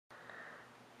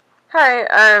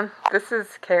Hi, this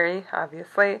is Carrie,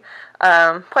 obviously.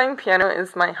 Playing piano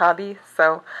is my hobby,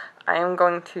 so I am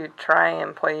going to try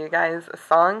and play you guys a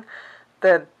song.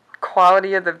 The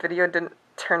quality of the video didn't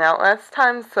turn out last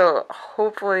time, so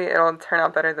hopefully it'll turn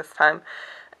out better this time.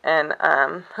 And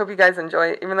hope you guys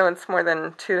enjoy it, even though it's more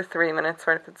than 2 to 3 minutes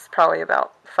worth. It's probably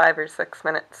about 5 or 6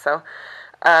 minutes. So,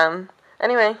 um,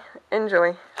 anyway,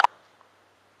 enjoy.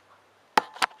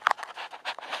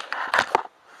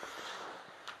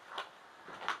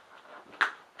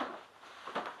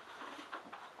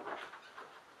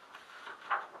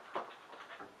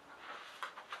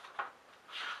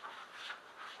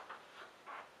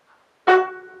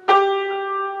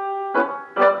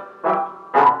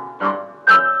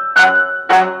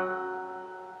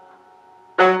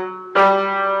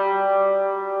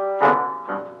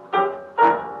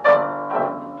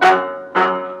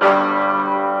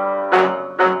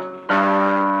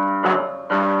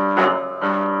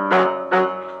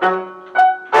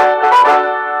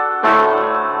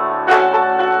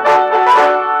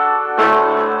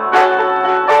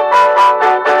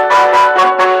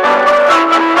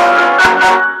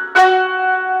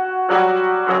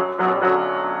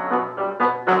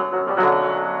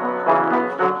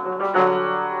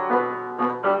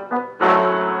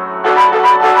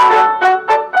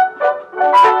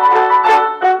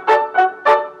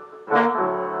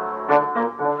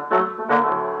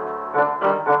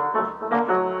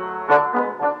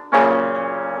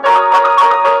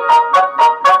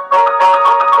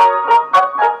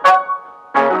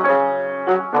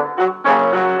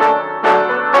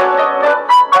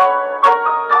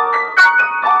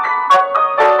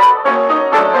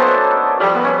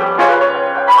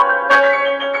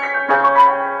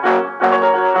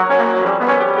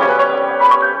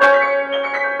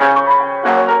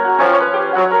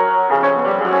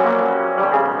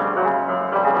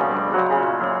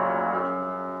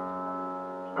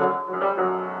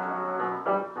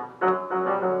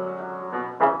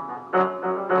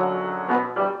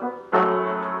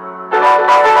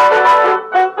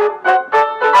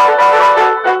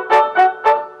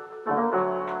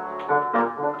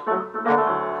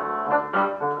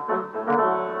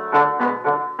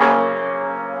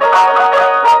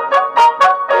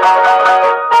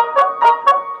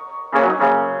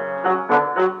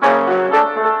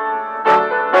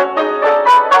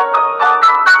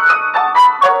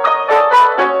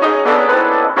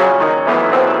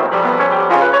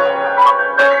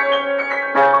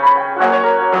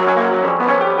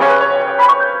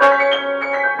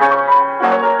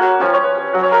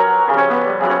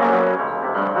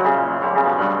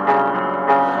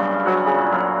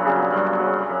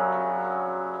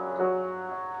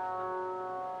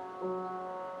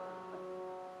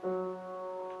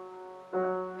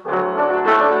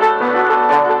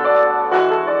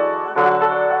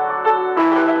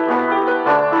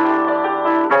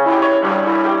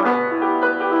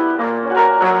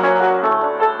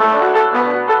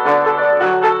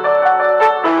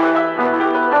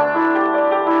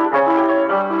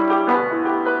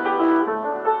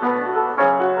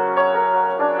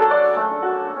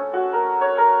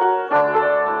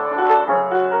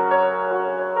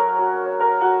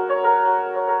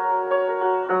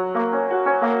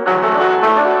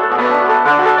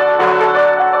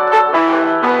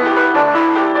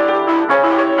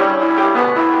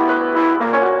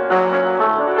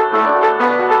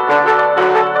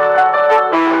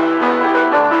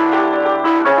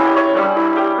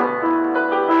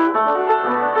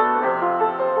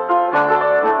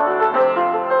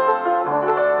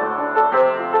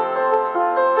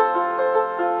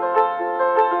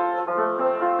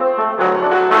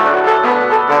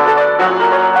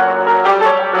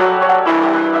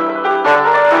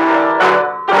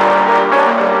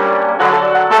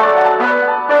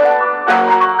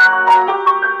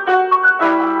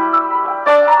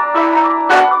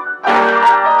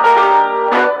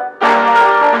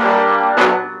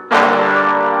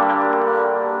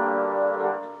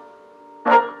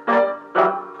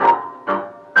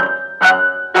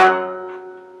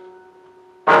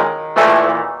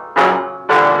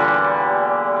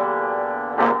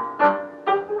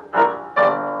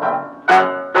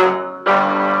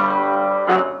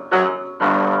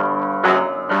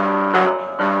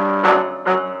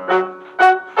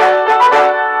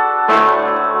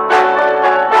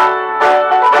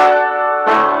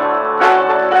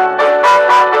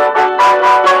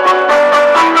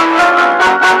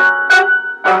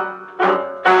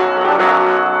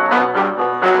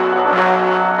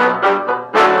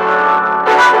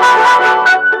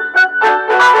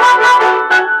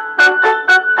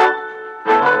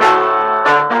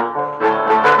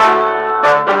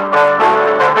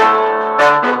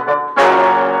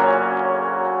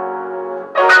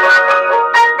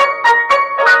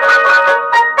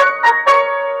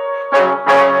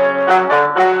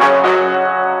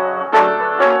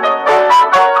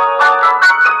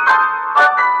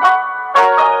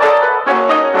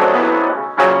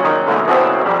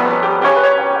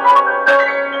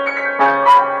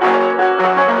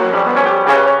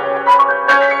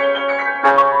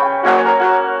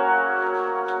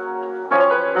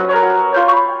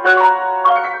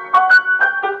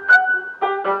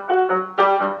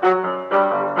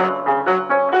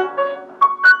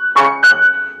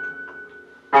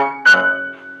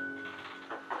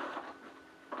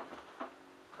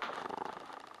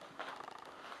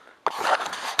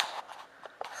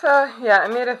 So, yeah, I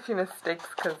made a few mistakes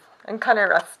because I'm kind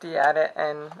of rusty at it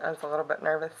and I was a little bit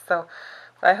nervous. So,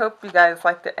 I hope you guys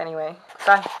liked it anyway.